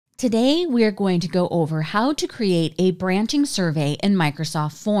Today, we're going to go over how to create a branching survey in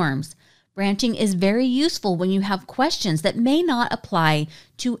Microsoft Forms. Branching is very useful when you have questions that may not apply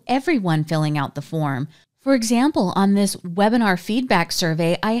to everyone filling out the form. For example, on this webinar feedback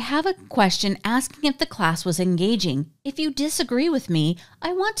survey, I have a question asking if the class was engaging. If you disagree with me,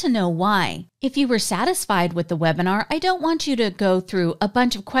 I want to know why. If you were satisfied with the webinar, I don't want you to go through a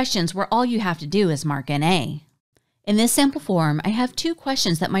bunch of questions where all you have to do is mark an A. In this sample form, I have 2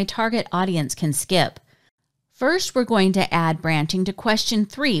 questions that my target audience can skip. First, we're going to add branching to question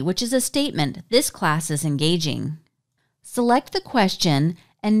 3, which is a statement, "This class is engaging." Select the question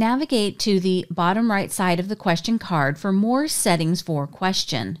and navigate to the bottom right side of the question card for more settings for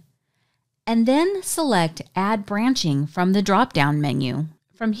question. And then select Add Branching from the drop-down menu.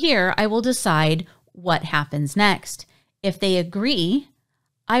 From here, I will decide what happens next. If they agree,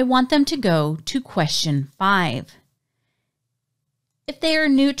 I want them to go to question 5. If they are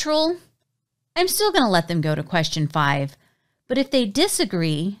neutral, I'm still going to let them go to question 5. But if they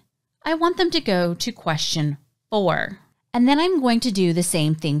disagree, I want them to go to question 4. And then I'm going to do the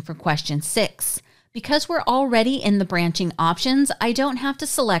same thing for question 6. Because we're already in the branching options, I don't have to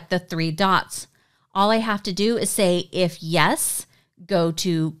select the 3 dots. All I have to do is say, if yes, go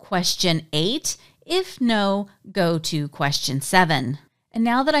to question 8. If no, go to question 7. And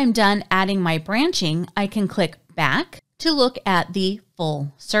now that I'm done adding my branching, I can click back to look at the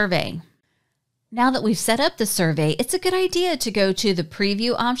full survey. Now that we've set up the survey, it's a good idea to go to the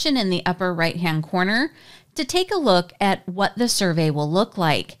preview option in the upper right-hand corner to take a look at what the survey will look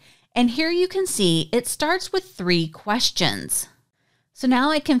like. And here you can see it starts with 3 questions. So now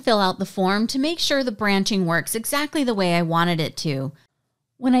I can fill out the form to make sure the branching works exactly the way I wanted it to.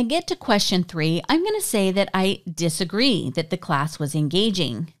 When I get to question 3, I'm going to say that I disagree that the class was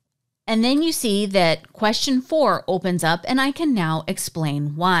engaging. And then you see that question 4 opens up and I can now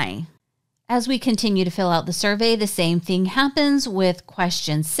explain why. As we continue to fill out the survey, the same thing happens with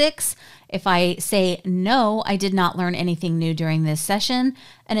question 6. If I say, no, I did not learn anything new during this session,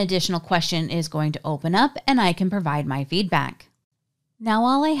 an additional question is going to open up and I can provide my feedback. Now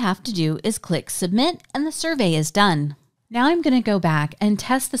all I have to do is click submit and the survey is done. Now I'm going to go back and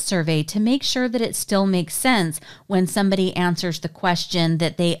test the survey to make sure that it still makes sense when somebody answers the question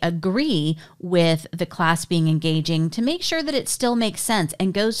that they agree with the class being engaging, to make sure that it still makes sense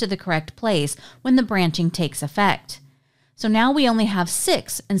and goes to the correct place when the branching takes effect. So now we only have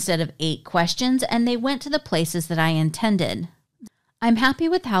 6 instead of 8 questions, and they went to the places that I intended. I'm happy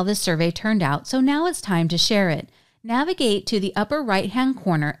with how this survey turned out, so now it's time to share it. Navigate to the upper right-hand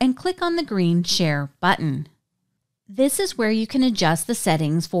corner and click on the green Share button. This is where you can adjust the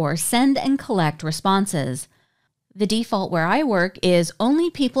settings for send and collect responses. The default where I work is only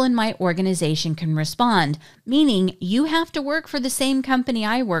people in my organization can respond, meaning you have to work for the same company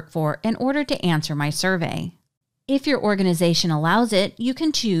I work for in order to answer my survey. If your organization allows it, you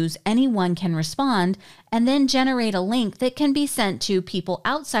can choose anyone can respond and then generate a link that can be sent to people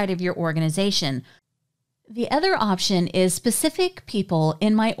outside of your organization. The other option is specific people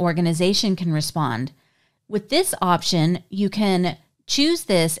in my organization can respond. With this option, you can choose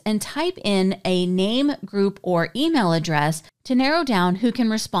this and type in a name, group, or email address to narrow down who can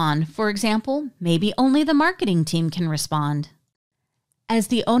respond. For example, maybe only the marketing team can respond. As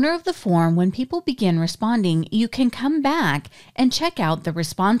the owner of the form, when people begin responding, you can come back and check out the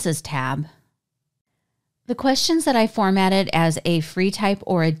Responses tab. The questions that I formatted as a free type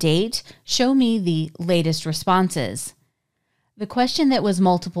or a date show me the latest responses. The question that was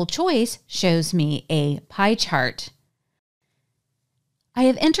multiple choice shows me a pie chart. I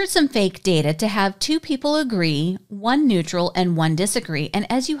have entered some fake data to have 2 people agree, 1 neutral, and 1 disagree,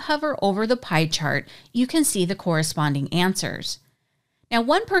 and as you hover over the pie chart, you can see the corresponding answers. Now,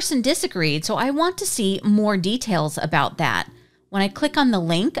 1 person disagreed, so I want to see more details about that. When I click on the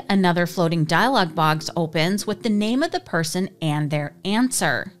link, another floating dialog box opens with the name of the person and their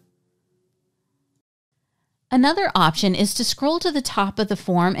answer. Another option is to scroll to the top of the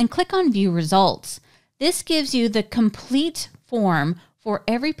form and click on View Results. This gives you the complete form for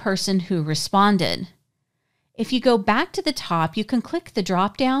every person who responded. If you go back to the top, you can click the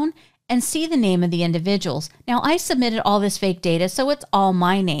drop-down and see the name of the individuals. Now, I submitted all this fake data, so it's all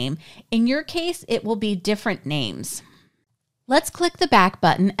my name. In your case, it will be different names. Let's click the back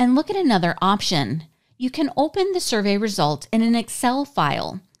button and look at another option. You can open the survey results in an Excel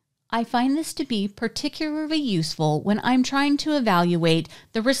file. I find this to be particularly useful when I'm trying to evaluate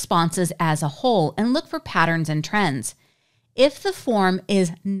the responses as a whole and look for patterns and trends. If the form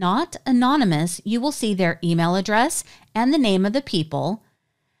is not anonymous, you will see their email address and the name of the people,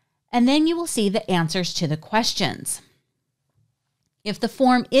 and then you will see the answers to the questions. If the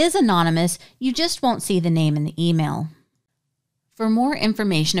form is anonymous, you just won't see the name in the email. For more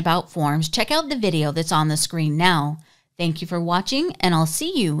information about forms, check out the video that's on the screen now. Thank you for watching, and I'll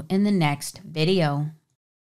see you in the next video.